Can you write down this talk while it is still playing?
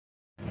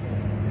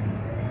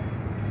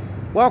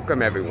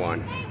Welcome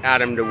everyone,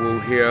 Adam the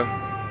Woo here.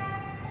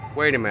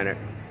 Wait a minute,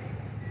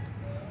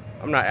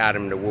 I'm not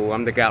Adam the Woo,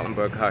 I'm the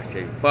Gatlinburg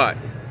Hussey, but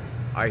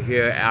I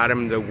hear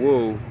Adam the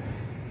Woo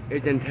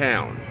is in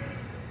town,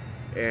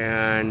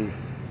 and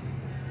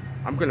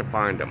I'm gonna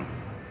find him.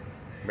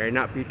 May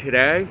not be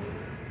today,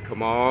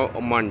 tomorrow,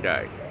 or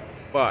Monday,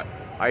 but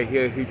I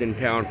hear he's in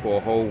town for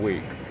a whole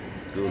week,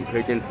 doing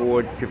Pigeon,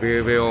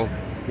 Sevierville,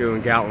 here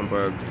in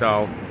Gatlinburg,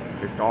 so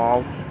let's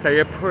all say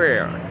a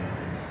prayer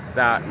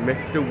that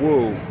Mr.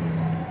 Woo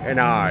and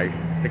I,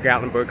 the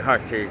Gatlinburg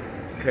Hussey,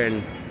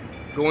 can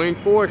join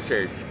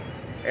forces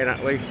and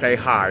at least say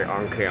hi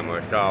on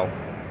camera. So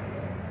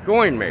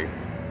join me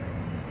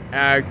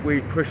as we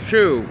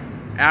pursue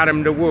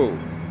Adam the Woo.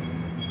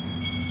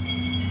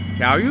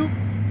 Shall you?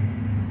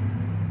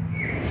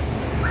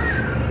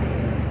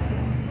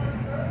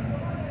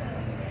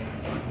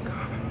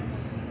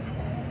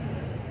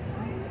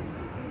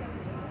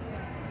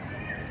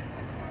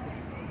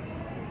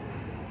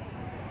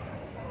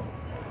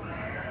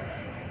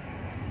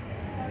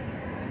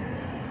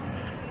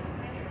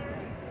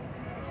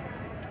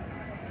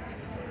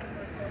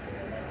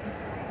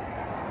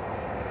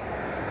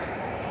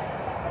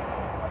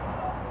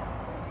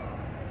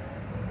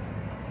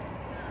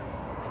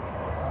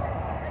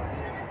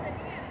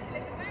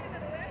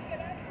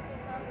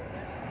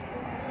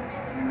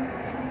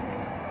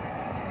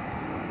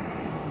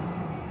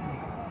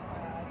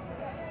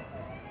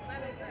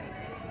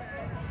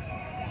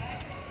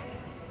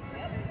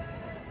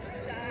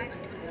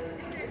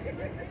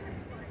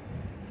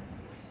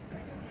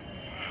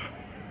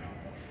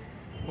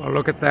 Well,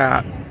 look at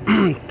that.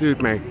 Excuse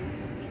me.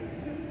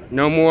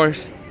 No more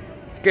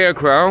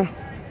scarecrow.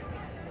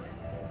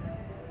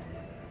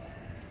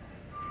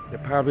 They're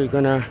probably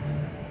gonna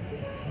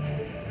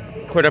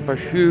put up a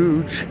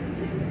huge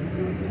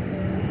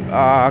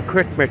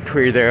Christmas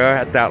tree there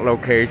at that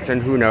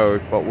location. Who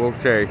knows, but we'll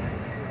see.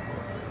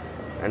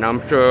 And I'm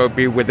sure it'll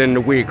be within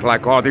the week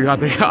like all the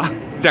other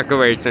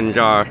decorations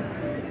are.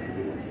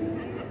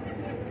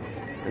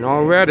 And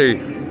already,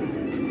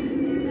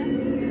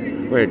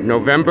 wait,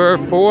 November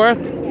 4th?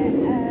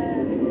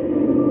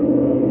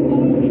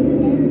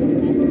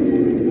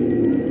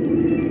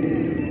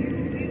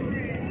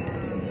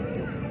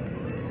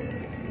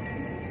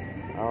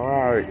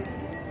 Alright,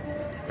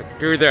 let's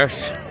do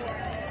this.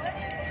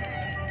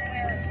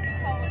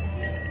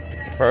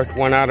 First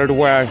one out of the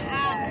way.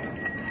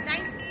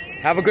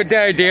 Have a good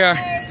day, dear.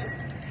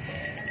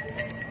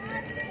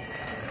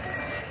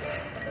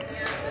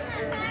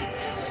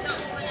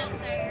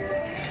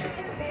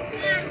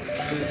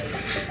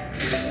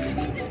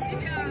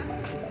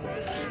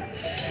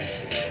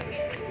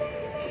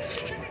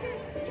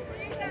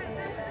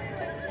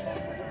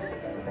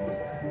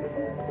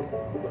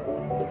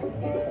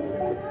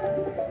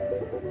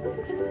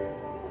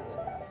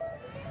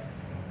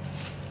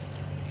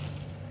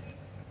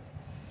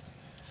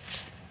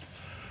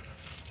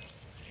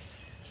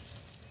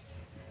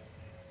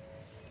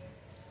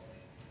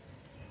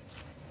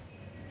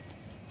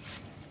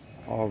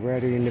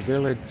 Already in the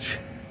village,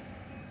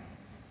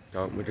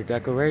 starting with the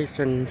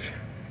decorations,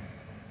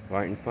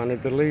 right in front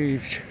of the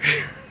leaves.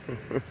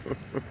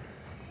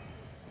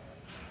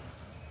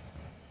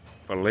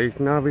 Feliz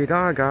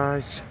Navidad,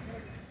 guys.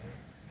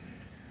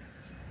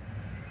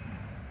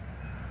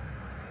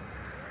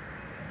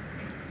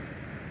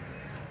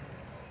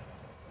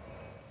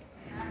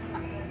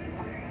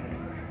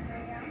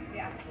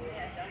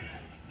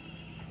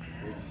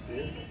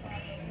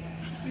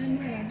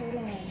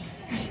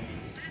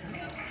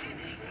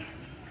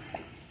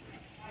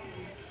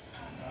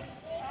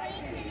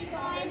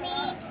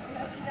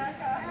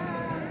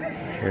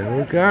 Here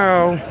we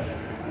go.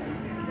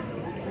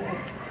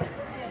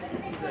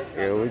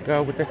 Here we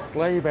go with the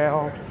sleigh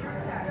bells.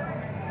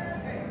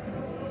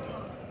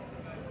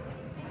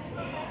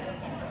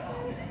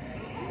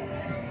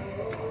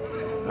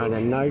 On a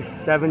nice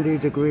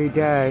 70-degree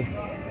day.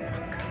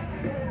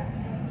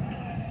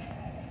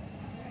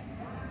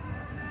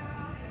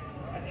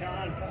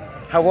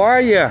 How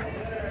are you?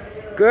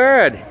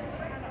 Good.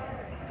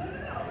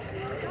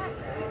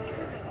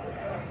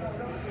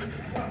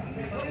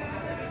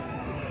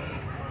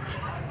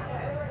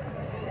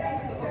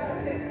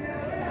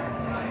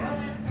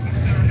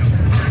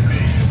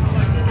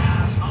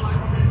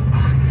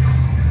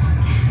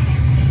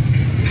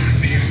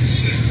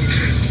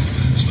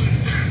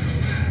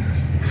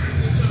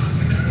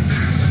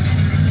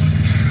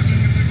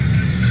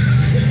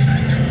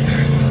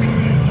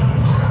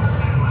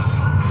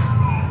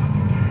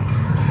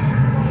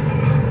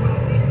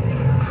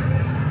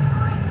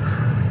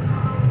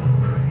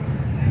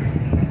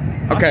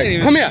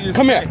 Okay, come here,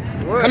 come here,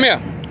 come here.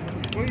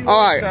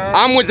 All right,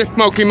 I'm with the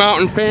Smoky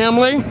Mountain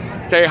family.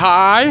 Say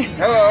hi.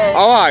 Hello.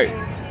 All right.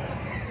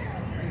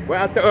 We're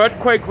at the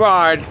earthquake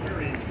ride.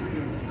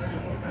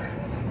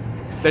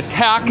 The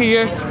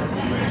tackiest.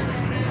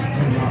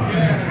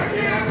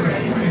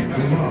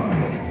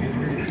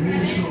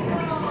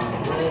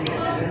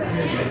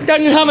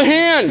 Doesn't have a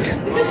hand.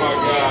 Oh my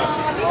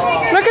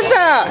God. Look at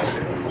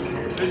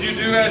that. Did you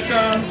do that,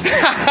 son? You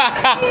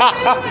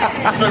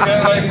took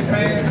that lady's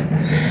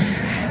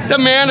hand? The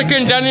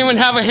mannequin doesn't even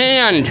have a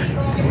hand.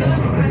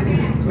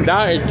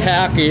 That is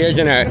tacky,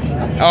 isn't it?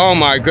 Oh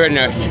my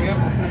goodness.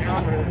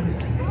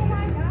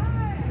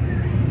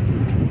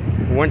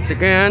 Once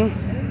again,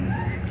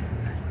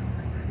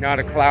 not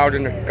a cloud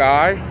in the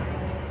sky.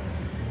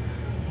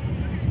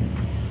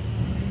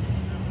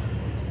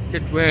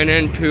 Just ran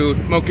into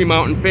Smoky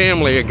Mountain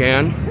family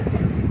again.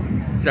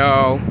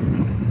 So,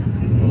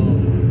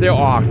 they're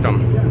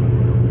awesome.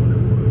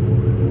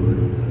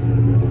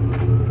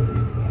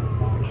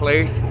 The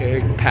place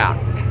is packed.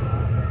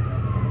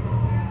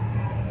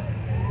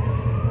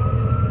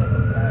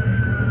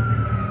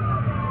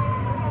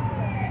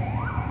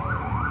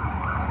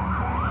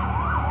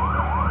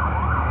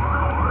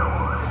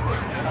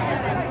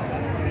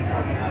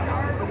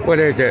 What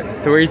is it,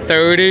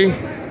 3:30?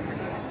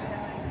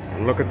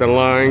 Look at the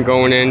line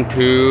going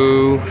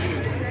into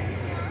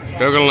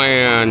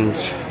Sugarlands.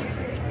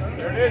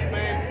 There it is,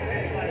 man.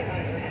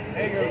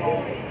 There you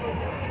go.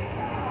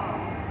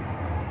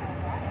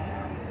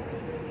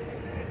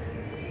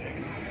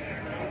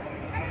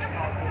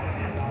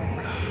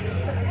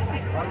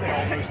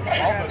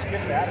 Almost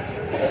gets out of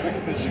here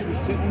because she was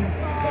sitting like,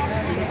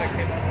 as soon as I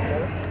came out the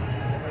door.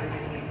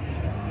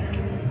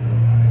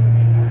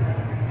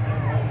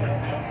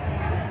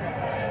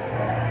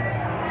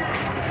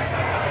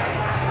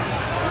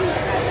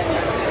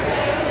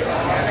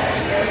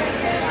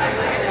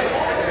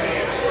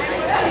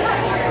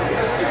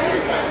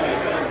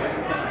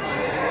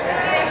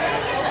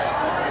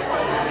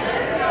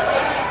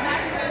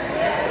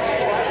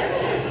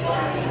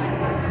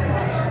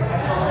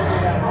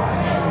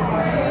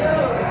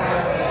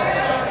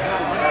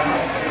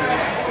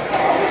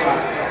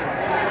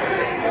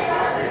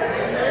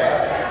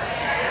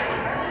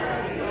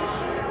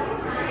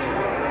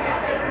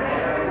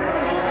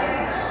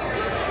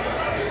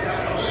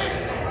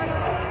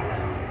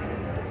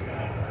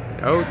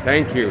 Oh,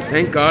 thank you.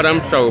 Thank God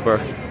I'm sober.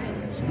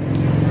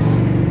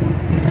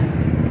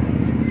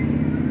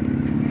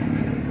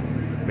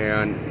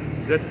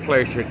 Man, this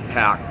place is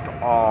packed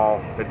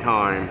all the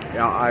time.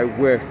 Yeah, I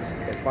wish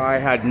if I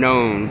had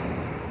known,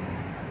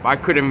 if I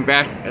could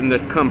invest in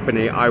this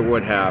company, I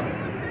would have.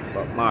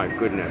 But my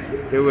goodness,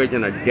 there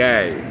isn't a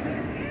day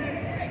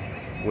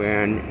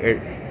when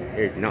it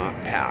is not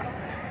packed.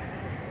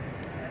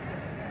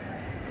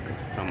 Look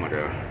at some of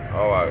the,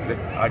 oh,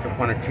 I just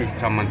want to choose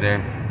some of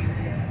them.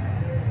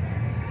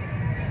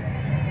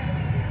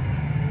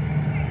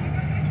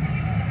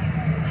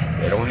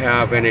 They don't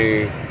have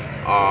any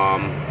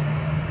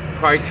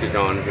prices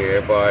on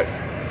here, but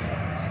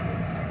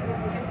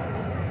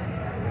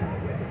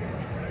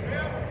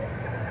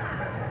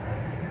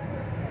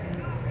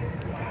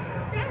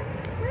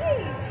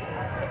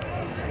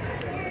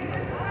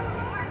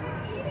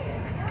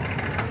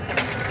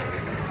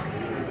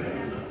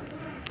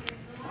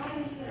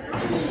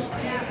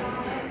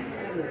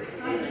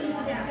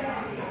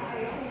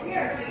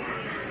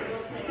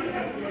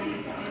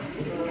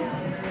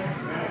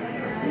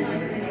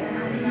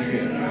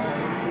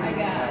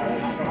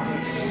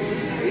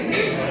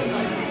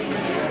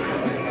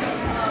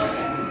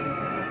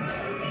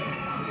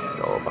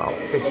about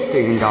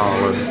 $15.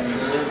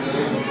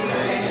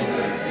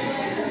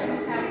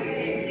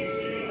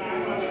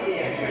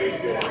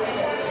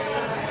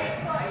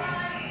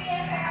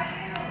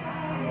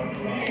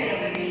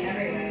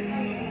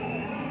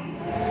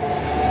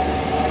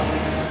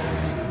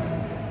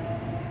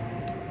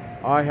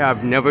 I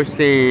have never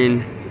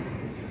seen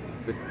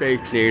the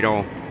Space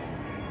Needle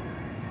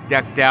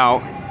decked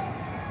out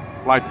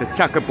like the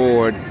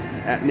checkerboard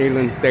at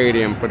Neyland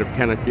Stadium for the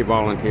Tennessee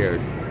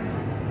Volunteers.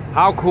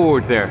 How cool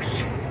is this?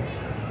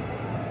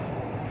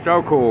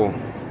 So cool.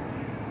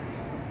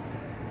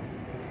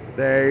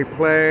 They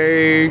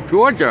play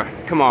Georgia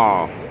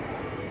tomorrow,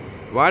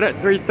 right at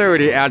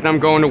 3:30 as I'm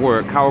going to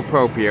work. How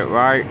appropriate,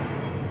 right?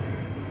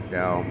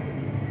 So,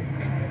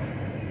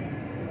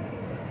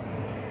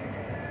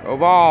 go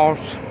Vols.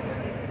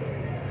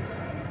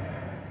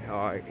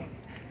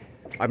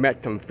 I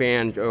met some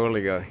fans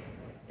earlier,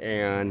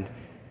 and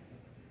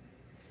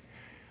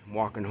I'm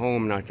walking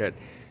home, and I said,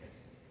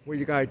 "What are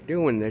you guys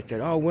doing?" They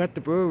said, "Oh, we're at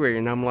the brewery."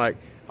 And I'm like,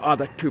 "Oh,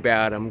 that's too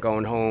bad, I'm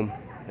going home."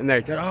 And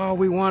they said, "Oh,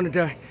 we wanted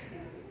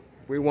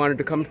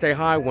to come say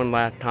hi one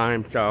last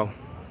time, so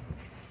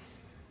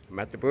I'm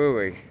at the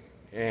brewery."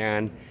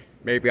 And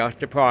maybe I'll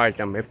surprise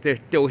them. If they're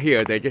still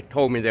here, they just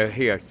told me they're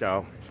here,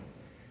 so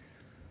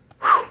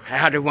whew, I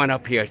had to run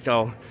up here,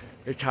 so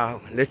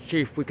let's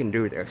see if we can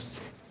do this.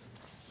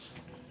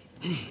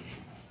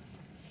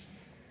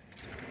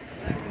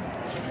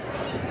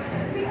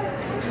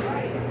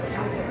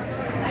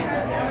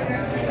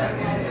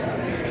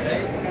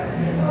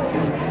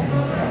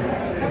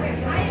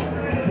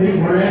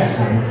 People were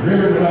asking,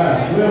 River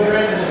Drive, Will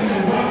Brandon, if you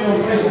can find your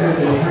Facebook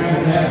page, Frank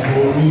that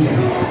for me, your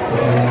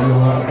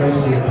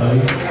Facebook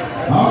page.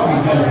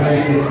 I've got a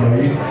Facebook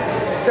page.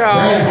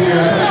 Brad here,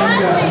 I think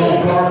he's got some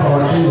old car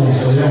parts he wants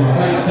to sell. I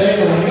think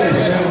Dale, he is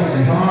selling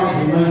some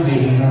Honky Monday.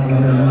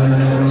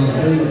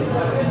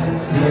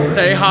 He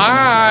Say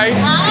hi.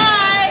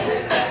 Hi.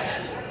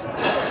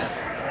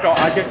 So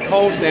I just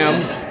told them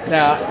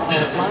that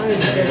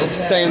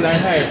saying that,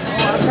 hey,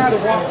 I've got to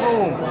walk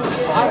home.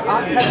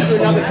 I'll catch you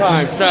another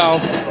time. So,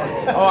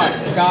 all right,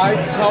 guys,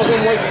 tell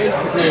them what your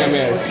Instagram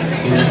is.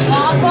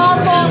 Wild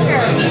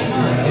Walker.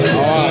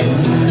 All right.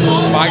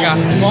 Bye,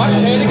 guys. What?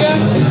 Say it again.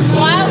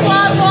 Wild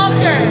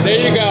Walker.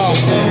 There you go.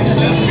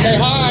 Say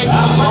hi.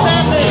 What's up?